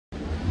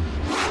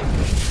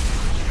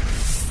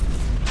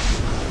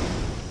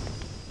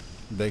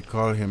They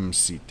call him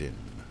Seatin,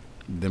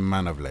 the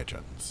man of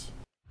legends.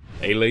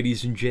 Hey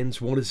ladies and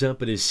gents, what is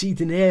up? It is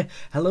Seatin here.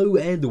 Hello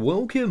and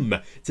welcome.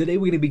 Today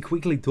we're going to be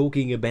quickly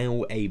talking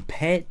about a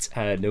pet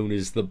known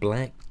as the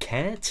Black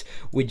Cat,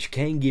 which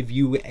can give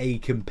you a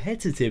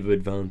competitive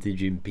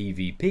advantage in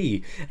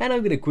PvP, and I'm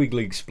going to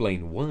quickly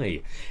explain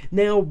why.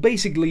 Now,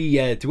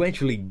 basically, to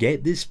actually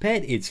get this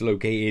pet, it's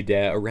located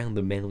around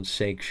the mount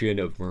section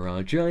of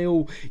Mirage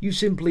Isle. You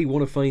simply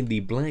want to find the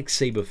Black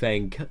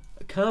Saberfang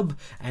cub,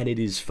 and it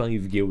is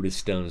 5 Gilder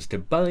stars to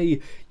buy.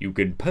 You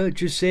can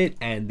purchase it,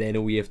 and then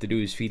all you have to do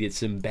is feed it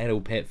some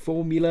battle pet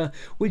formula,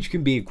 which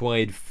can be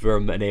acquired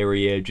from an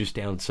area just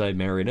outside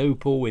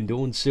Marinopol in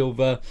Dawn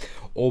Silver,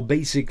 or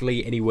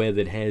basically anywhere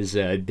that has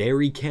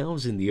dairy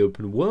cows in the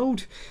open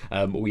world.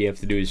 All you have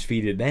to do is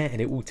feed it that,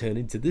 and it will turn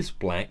into this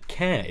black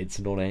cat. It's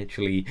not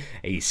actually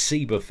a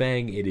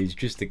Saberfang, it is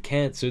just a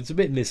cat, so it's a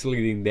bit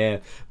misleading there,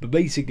 but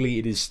basically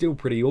it is still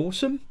pretty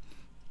awesome.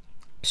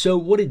 So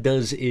what it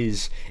does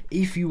is,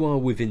 if you are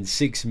within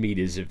 6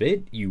 meters of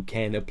it, you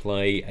can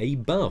apply a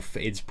buff.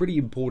 It's pretty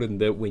important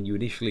that when you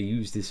initially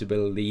use this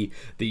ability,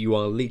 that you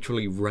are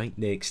literally right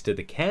next to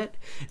the cat.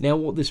 Now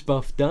what this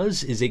buff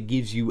does is it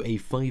gives you a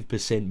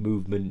 5%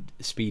 movement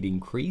speed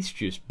increase,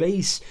 just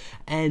base,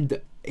 and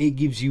it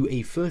gives you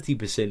a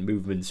 30%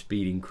 movement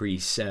speed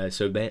increase,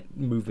 so that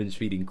movement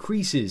speed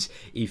increases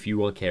if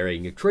you are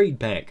carrying a trade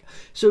pack.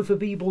 So for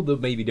people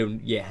that maybe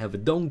don't yet have a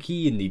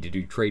donkey and need to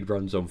do trade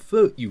runs on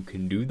foot, you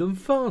can do them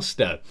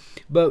faster.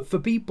 But for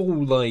people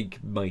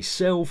like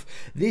myself,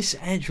 this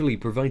actually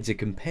provides a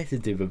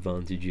competitive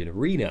advantage in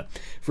Arena.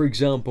 For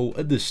example,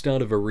 at the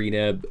start of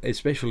Arena,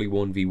 especially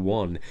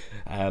 1v1,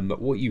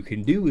 what you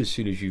can do as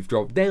soon as you've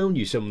dropped down,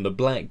 you summon the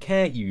Black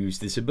Cat, you use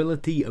this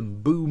ability,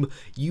 and boom,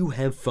 you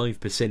have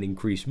 5%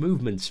 increased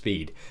movement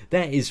speed.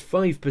 That is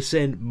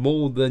 5%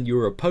 more than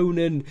your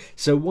opponent,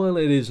 so while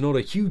it is not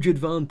a huge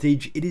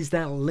advantage, it is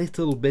that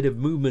little bit of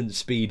movement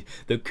speed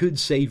that could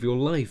save your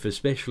life,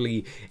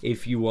 especially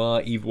if you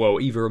are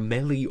either a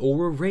melee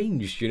or a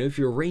ranged. You know, if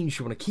you're a ranged,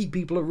 you want to keep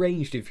people at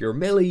ranged. If you're a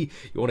melee,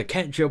 you want to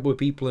catch up with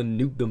people and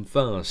nuke them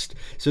fast.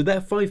 So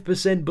that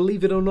 5%,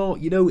 believe it or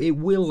not, you know, it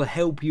will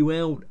help you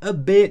out a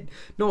bit,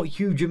 not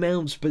huge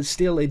amounts, but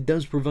still it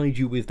does provide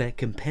you with that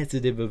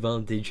competitive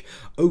advantage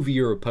over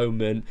your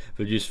opponent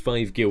for just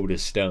 5 Gilder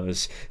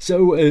stars.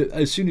 So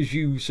as soon as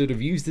you sort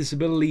of use this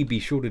ability, be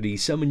sure to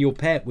desummon your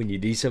pet. When you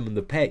desummon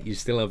the pet, you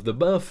still have the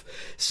buff.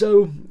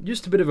 So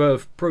just a bit of a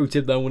pro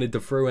tip that I wanted to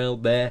throw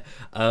out there.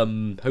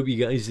 Hope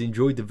you guys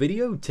enjoyed the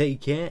video. Take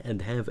care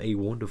and have a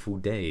wonderful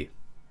day.